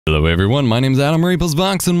Hello everyone, my name is Adam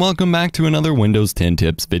Vox and welcome back to another Windows 10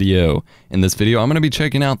 tips video. In this video I'm going to be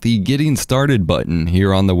checking out the Getting Started button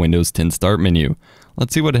here on the Windows 10 Start menu.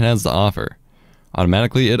 Let's see what it has to offer.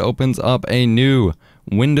 Automatically it opens up a new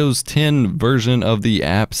Windows 10 version of the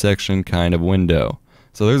app section kind of window.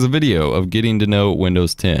 So there's a video of getting to know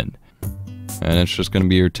Windows 10. And it's just going to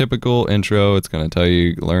be your typical intro. It's going to tell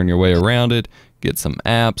you learn your way around it, get some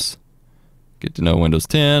apps, get to know Windows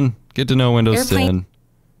 10, get to know Windows 10.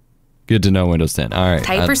 Good to know Windows 10. Alright.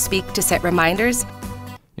 Type or speak to set reminders.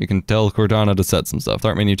 You can tell Cortana to set some stuff.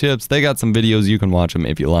 Start menu tips. They got some videos. You can watch them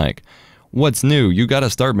if you like. What's new? You got a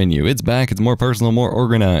start menu. It's back. It's more personal, more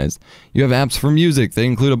organized. You have apps for music. They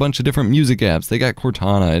include a bunch of different music apps. They got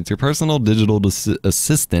Cortana. It's your personal digital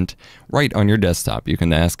assistant right on your desktop. You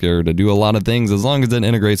can ask her to do a lot of things as long as it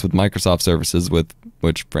integrates with Microsoft services,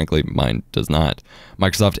 which frankly mine does not.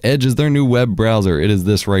 Microsoft Edge is their new web browser. It is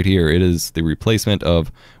this right here. It is the replacement of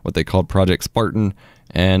what they called Project Spartan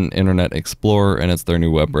and Internet Explorer, and it's their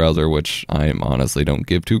new web browser, which I honestly don't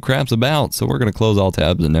give two craps about, so we're going to close all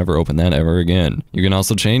tabs and never open that ever again. You can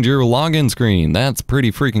also change your login screen. That's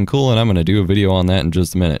pretty freaking cool, and I'm going to do a video on that in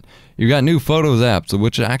just a minute. You got new Photos apps,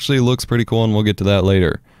 which actually looks pretty cool, and we'll get to that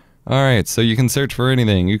later. Alright, so you can search for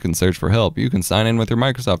anything. You can search for help. You can sign in with your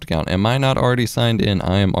Microsoft account. Am I not already signed in?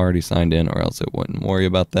 I am already signed in, or else it wouldn't worry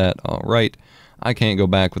about that. Alright. I can't go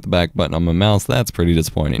back with the back button on my mouse. That's pretty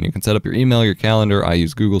disappointing. You can set up your email, your calendar. I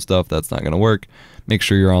use Google stuff. That's not going to work. Make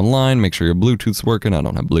sure you're online. Make sure your Bluetooth's working. I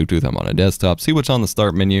don't have Bluetooth. I'm on a desktop. See what's on the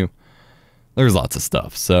start menu. There's lots of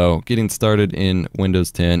stuff. So getting started in Windows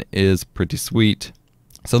 10 is pretty sweet.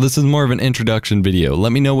 So this is more of an introduction video.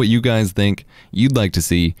 Let me know what you guys think you'd like to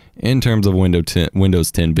see in terms of Windows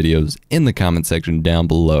 10 videos in the comment section down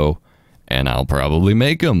below, and I'll probably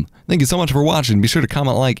make them. Thank you so much for watching. Be sure to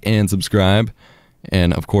comment, like, and subscribe.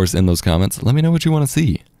 And of course, in those comments, let me know what you want to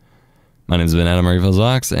see. My name has been Adam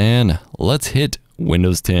Vox, and let's hit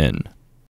Windows 10.